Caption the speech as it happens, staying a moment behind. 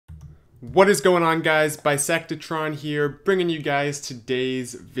What is going on, guys? Bisectatron here, bringing you guys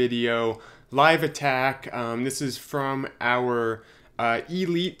today's video live attack. This is from our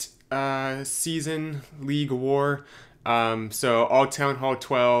Elite season League War. So all Town Hall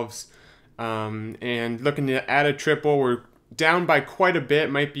 12s, and looking to add a triple. We're down by quite a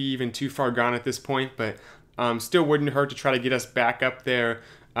bit, might be even too far gone at this point, but still wouldn't hurt to try to get us back up there,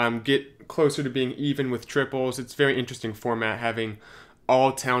 get closer to being even with triples. It's a very interesting format having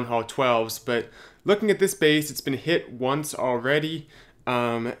all Town Hall 12s, but looking at this base, it's been hit once already.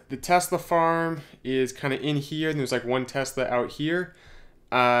 The Tesla farm is kind of in here, and there's like one Tesla out here.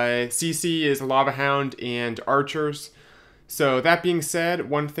 CC is Lava Hound and Archers. So that being said,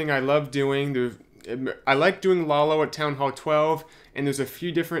 one thing I love doing, I like doing Lalo at Town Hall 12, and there's a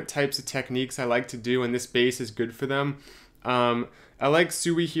few different types of techniques I like to do, and this base is good for them. I like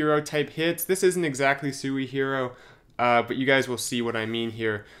Sui Hero type hits. This isn't exactly Sui Hero, but you guys will see what I mean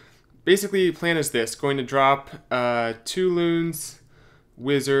here. Basically, the plan is this. Going to drop 2 loons,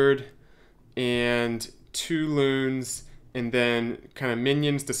 wizard, and 2 loons, and then kind of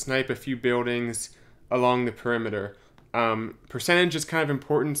minions to snipe a few buildings along the perimeter. Percentage is kind of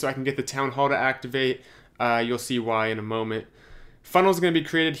important, so I can get the Town Hall to activate. You'll see why in a moment. Funnel's going to be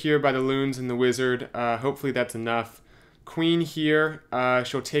created here by the loons and the wizard. Hopefully that's enough. Queen here,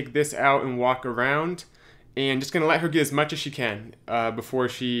 she'll take this out and walk around. And just going to let her get as much as she can before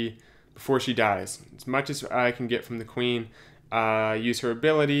she dies. As much as I can get from the queen. Use her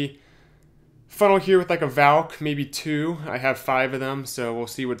ability. Funnel here with like a Valk, maybe 2. I have 5 of them, so we'll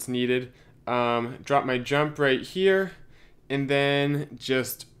see what's needed. Drop my jump right here. And then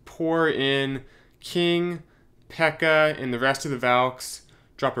just pour in King, P.E.K.K.A, and the rest of the Valks.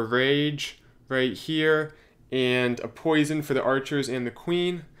 Drop a Rage right here. And a Poison for the Archers and the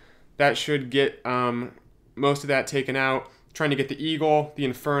Queen. That should get most of that taken out. Trying to get the Eagle, the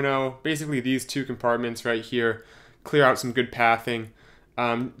Inferno, basically these 2 compartments right here. Clear out some good pathing.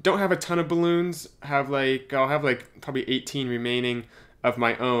 Don't have a ton of balloons. I'll have like probably 18 remaining of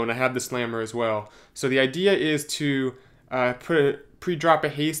my own. I have the Slammer as well. So the idea is to pre-drop a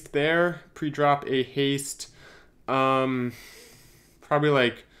haste there. Pre-drop a haste probably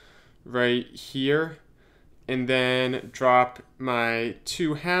like right here. And then drop my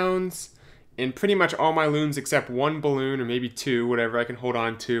 2 hounds. And pretty much all my loons except 1 balloon or maybe 2, whatever I can hold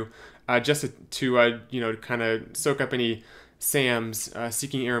on to, just to you know, kind of soak up any SAMs,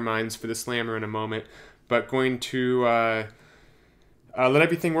 Seeking Air Mines for the Slammer in a moment. But going to let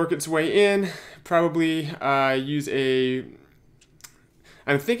everything work its way in. Probably use a...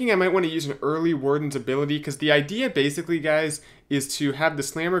 I'm thinking I might want to use an early Warden's ability, because the idea basically, guys, is to have the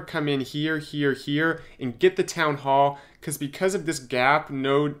Slammer come in here, here, here, and get the Town Hall, because of this gap,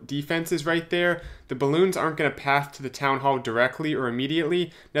 no defenses right there, the balloons aren't going to path to the Town Hall directly or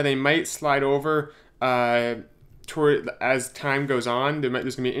immediately. Now they might slide over toward as time goes on. There's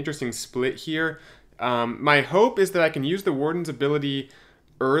going to be an interesting split here. My hope is that I can use the Warden's ability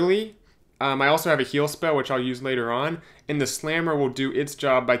early. I also have a heal spell, which I'll use later on, and the Slammer will do its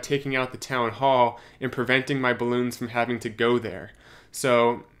job by taking out the Town Hall and preventing my balloons from having to go there.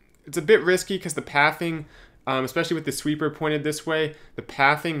 So it's a bit risky because the pathing, especially with the sweeper pointed this way, the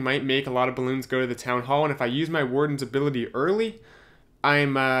pathing might make a lot of balloons go to the Town Hall, and if I use my Warden's ability early,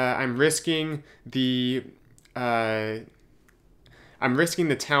 I'm risking the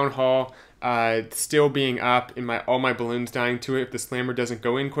Town Hall still being up and all my balloons dying to it if the Slammer doesn't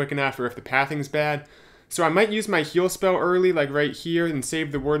go in quick enough or if the pathing's bad. So I might use my heal spell early, like right here, and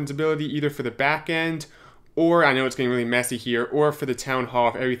save the Warden's ability either for the back end, or I know it's getting really messy here, or for the Town Hall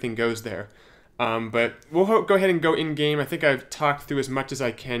if everything goes there. But we'll go ahead and go in-game. I think I've talked through as much as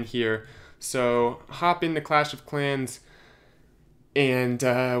I can here. So hop into Clash of Clans, and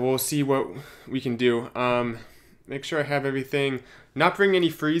we'll see what we can do. Make sure I have everything. Not bring any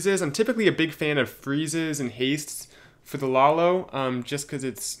freezes. I'm typically a big fan of freezes and hastes for the Lalo, just because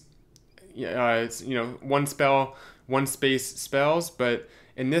it's you know, 1 spell, 1 space spells. But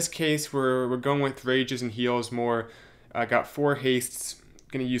in this case, we're going with rages and heals more. I got 4 hastes.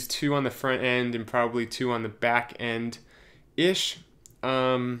 Gonna use 2 on the front end and probably 2 on the back end ish.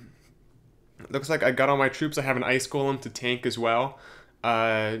 Looks like I got all my troops. I have an ice golem to tank as well.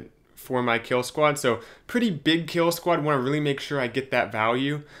 For my kill squad, so pretty big kill squad. Want to really make sure I get that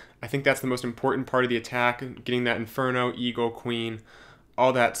value. I think that's the most important part of the attack, getting that Inferno, Eagle, Queen,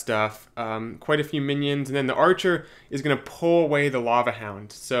 all that stuff. Quite a few minions, and then the Archer is going to pull away the Lava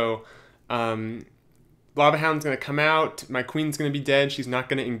Hound. So Lava Hound's going to come out, my Queen's going to be dead, she's not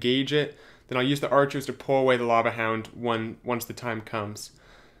going to engage it. Then I'll use the Archers to pull away the Lava Hound once the time comes.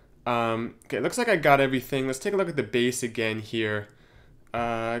 Okay, looks like I got everything. Let's take a look at the base again here.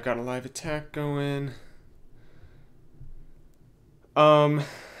 Got a live attack going.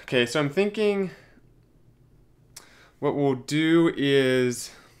 Okay, so I'm thinking what we'll do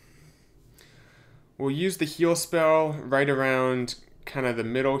is we'll use the heal spell right around kind of the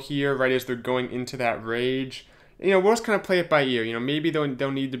middle here, right as they're going into that rage. You know, we'll just kind of play it by ear. You know, maybe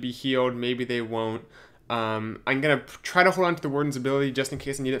they'll need to be healed, maybe they won't. I'm going to try to hold on to the Warden's ability just in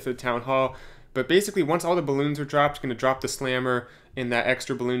case I need it for the Town Hall. But basically, once all the balloons are dropped, I'm going to drop the Slammer in that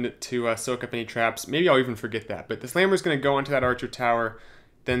extra balloon to soak up any traps. Maybe I'll even forget that. But the Slammer is going to go onto that Archer Tower,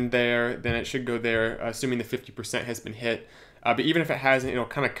 then it should go there, assuming the 50% has been hit. But even if it hasn't, it'll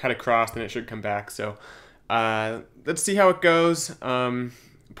kind of cut across, and it should come back. So let's see how it goes.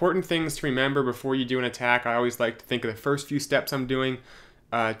 Important things to remember before you do an attack. I always like to think of the first few steps I'm doing.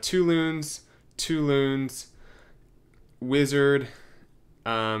 2 loons, wizard,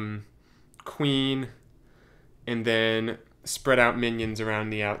 queen, and then spread out minions around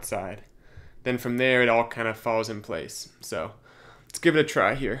the outside. Then from there, it all kind of falls in place. So let's give it a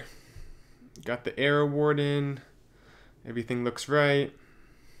try here. Got the arrow warden. Everything looks right.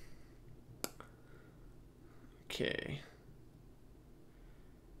 Okay.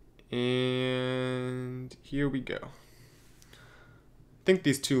 And here we go. I think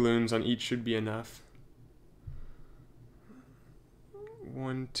these 2 loons on each should be enough.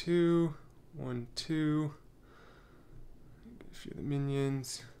 1, 2, 1, 2. A few of the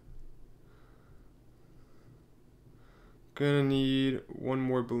minions. Gonna need 1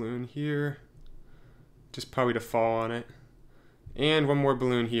 more balloon here. Just probably to fall on it. And 1 more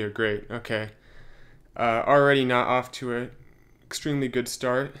balloon here. Great. Okay. Already not off to an extremely good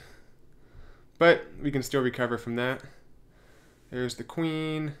start. But we can still recover from that. There's the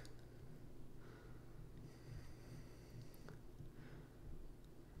queen.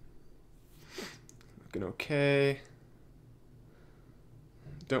 Looking okay.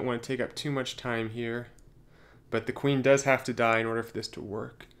 Don't want to take up too much time here. But the queen does have to die in order for this to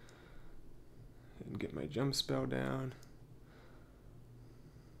work. And get my jump spell down.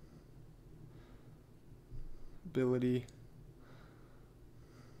 Ability.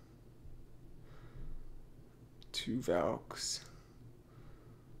 2 Valks.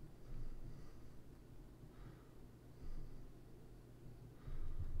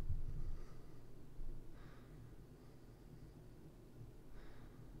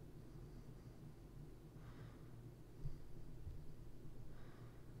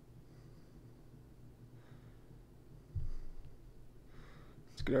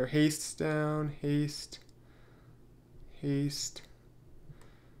 Let's get our hastes down. Haste. Haste.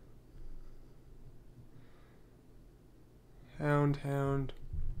 Hound, hound.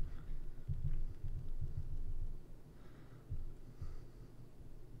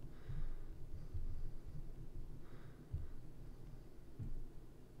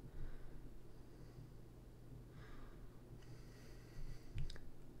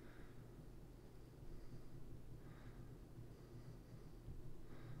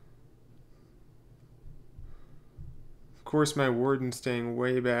 Of course, my warden's staying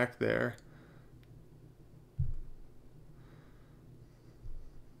way back there.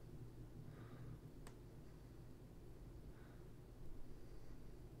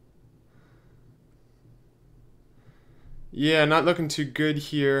 Yeah, not looking too good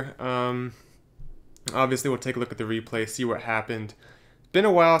here. Obviously, we'll take a look at the replay, see what happened. Been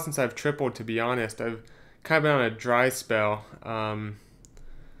a while since I've tripled, to be honest. I've kind of been on a dry spell.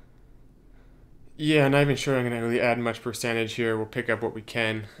 Yeah, not even sure I'm going to really add much percentage here. We'll pick up what we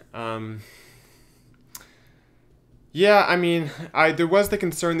can. Yeah, I mean, there was the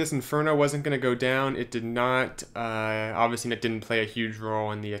concern this Inferno wasn't going to go down. It did not. Obviously, it didn't play a huge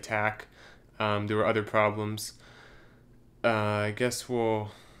role in the attack. There were other problems. I guess we'll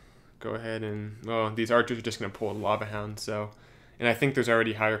go ahead and, well, these archers are just going to pull a Lava Hound, so, and I think there's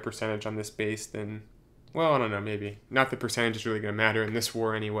already higher percentage on this base than, well, I don't know, maybe. Not the percentage is really going to matter in this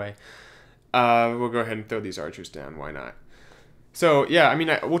war anyway. We'll go ahead and throw these archers down, why not? So, yeah, I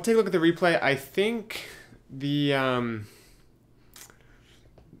mean, we'll take a look at the replay. I think the,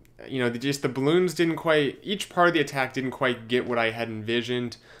 just the balloons didn't quite, each part of the attack didn't quite get what I had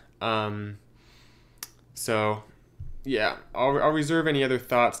envisioned. So, yeah, I'll reserve any other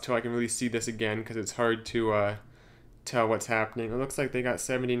thoughts till I can really see this again, because it's hard to tell what's happening. It looks like they got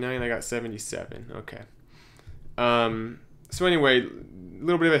 79, I got 77. Okay. So anyway, a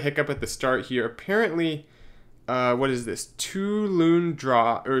little bit of a hiccup at the start here. Apparently, what is this? 2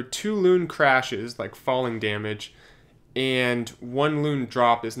 loon crashes, like falling damage, and 1 loon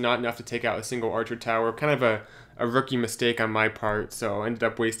drop is not enough to take out a single archer tower. Kind of a rookie mistake on my part, so I ended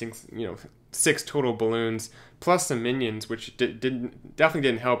up wasting, 6 total balloons, plus some minions, which definitely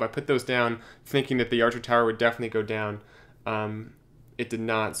didn't help. I put those down thinking that the Archer Tower would definitely go down. It did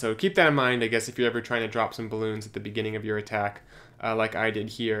not. So keep that in mind, I guess, if you're ever trying to drop some balloons at the beginning of your attack, like I did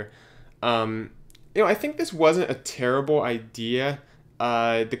here. I think this wasn't a terrible idea.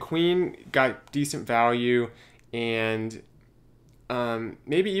 The Queen got decent value, and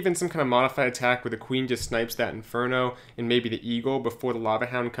maybe even some kind of modified attack where the Queen just snipes that Inferno and maybe the Eagle before the Lava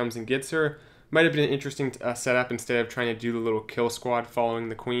Hound comes and gets her. Might have been an interesting setup instead of trying to do the little kill squad following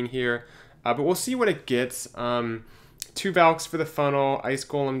the Queen here. But we'll see what it gets. 2 Valks for the funnel, Ice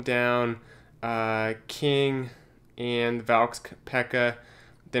Golem down, King, and Valks P.E.K.K.A.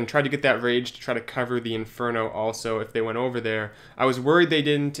 Then tried to get that Rage to try to cover the Inferno also if they went over there. I was worried they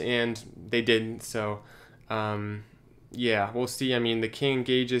didn't, and they didn't, so yeah, we'll see. I mean, the King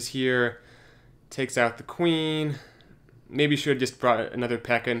engages here, takes out the Queen. Maybe should have just brought another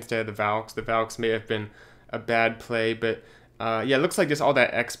P.E.K.K.A. instead of the Valks. The Valks may have been a bad play, but yeah, it looks like just all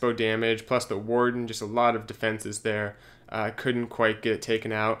that Expo damage, plus the Warden, just a lot of defenses there. Couldn't quite get it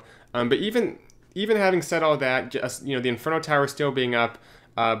taken out. But even having said all that, just, the Inferno Tower still being up,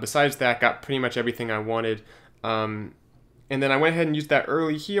 besides that, got pretty much everything I wanted. And then I went ahead and used that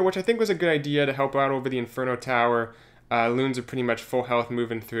early here, which I think was a good idea to help out over the Inferno Tower. Loons are pretty much full health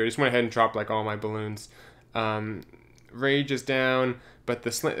moving through. I just went ahead and dropped like all my balloons. Rage is down, but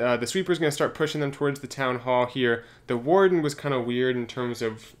the Sweeper's going to start pushing them towards the Town Hall here. The Warden was kind of weird in terms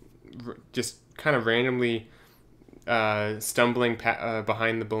of just kind of randomly stumbling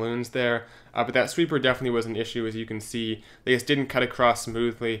behind the balloons there. But that Sweeper definitely was an issue, as you can see. They just didn't cut across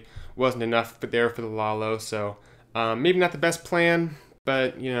smoothly. Wasn't enough but there for the Lalo, so maybe not the best plan,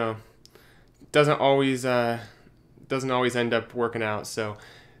 but doesn't always end up working out. So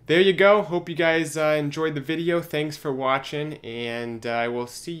there you go. Hope you guys enjoyed the video. Thanks for watching, and I will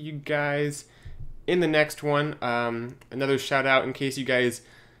see you guys in the next one. Another shout out in case you guys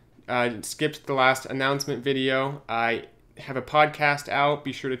skipped the last announcement video. I have a podcast out.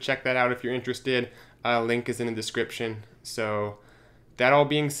 Be sure to check that out if you're interested. Link is in the description. So that all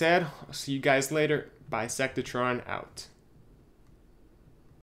being said, I'll see you guys later. Bisectatron out.